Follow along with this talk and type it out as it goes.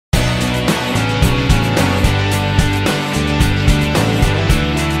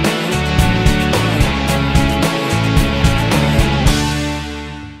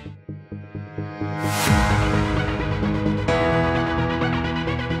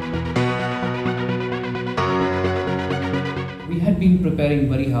been preparing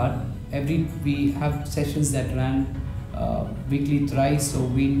very hard. We have sessions that ran weekly thrice, so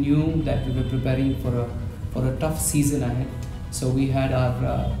we knew that we were preparing for a tough season ahead. So we had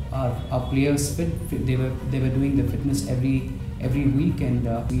our players fit. They were doing the fitness every week, and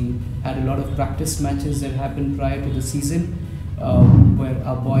we had a lot of practice matches that happened prior to the season, where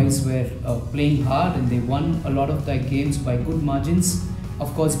our boys were playing hard, and they won a lot of their games by good margins.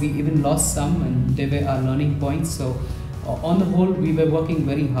 Of course, we even lost some, and they were our learning points. So on the whole, we were working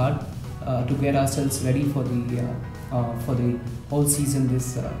very hard to get ourselves ready for the whole season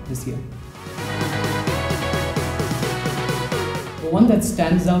this year. The one that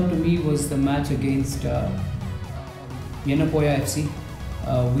stands out to me was the match against Yenapoya FC.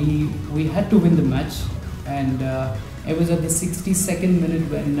 We had to win the match, and it was at the 62nd minute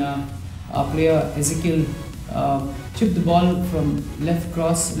when our player Ezekiel chipped the ball from left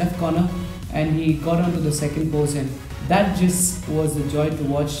corner, and he got onto the second post, and that just was a joy to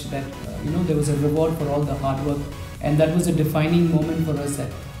watch. That there was a reward for all the hard work, and that was a defining moment for us,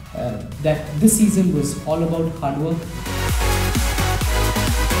 that this season was all about hard work.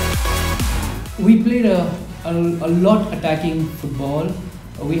 We played a lot attacking football.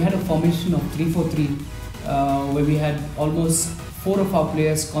 We had a formation of 3-4-3, where we had almost 4 of our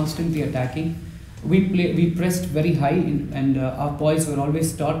players constantly attacking. We pressed very high, and our boys were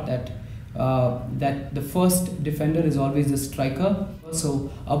always taught that the first defender is always the striker. So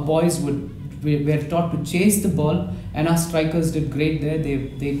our boys were taught to chase the ball, and our strikers did great there.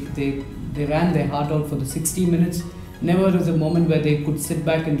 They ran their heart out for the 60 minutes. Never was a moment where they could sit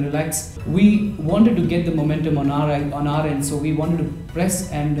back and relax. We wanted to get the momentum on our end, so we wanted to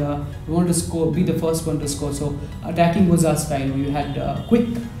press, and we wanted to score, be the first one to score. So attacking was our style. We had quick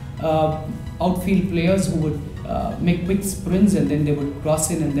outfield players who would make quick sprints, and then they would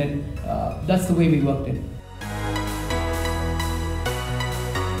cross in, and then that's the way we worked it.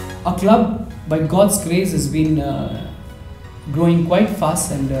 Our club, by God's grace, has been growing quite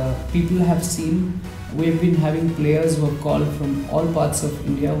fast, and people have seen. We've been having players who have called from all parts of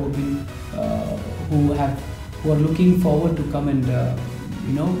India, who are looking forward to come and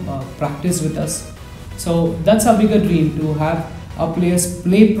practice with us. So that's our bigger dream, to have our players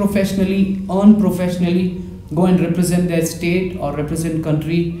play professionally, earn professionally, go and represent their state or represent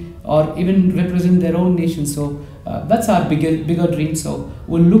country or even represent their own nation. So that's our bigger dream. So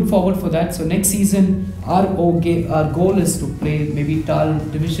we'll look forward for that. So next season, our goal is to play maybe TAL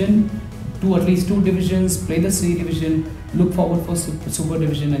division, at least 2 divisions, play the C division, look forward for super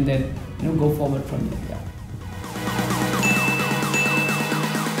division, and then go forward from there. Yeah.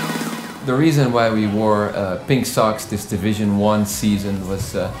 The reason why we wore pink socks this Division 1 season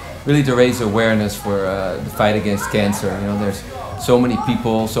was really to raise awareness for the fight against cancer. There's so many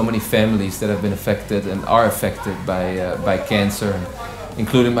people, so many families that have been affected and are affected by cancer,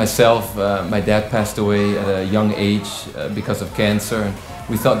 including myself. My dad passed away at a young age because of cancer. And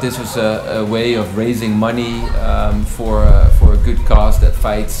we thought this was a way of raising money for a good cause that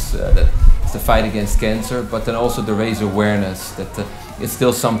fights the fight against cancer, but then also to raise awareness that it's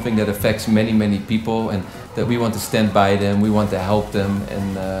still something that affects many people, and that we want to stand by them, we want to help them,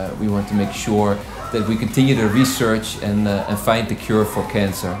 and we want to make sure that we continue to research and find the cure for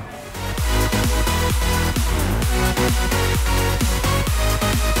cancer.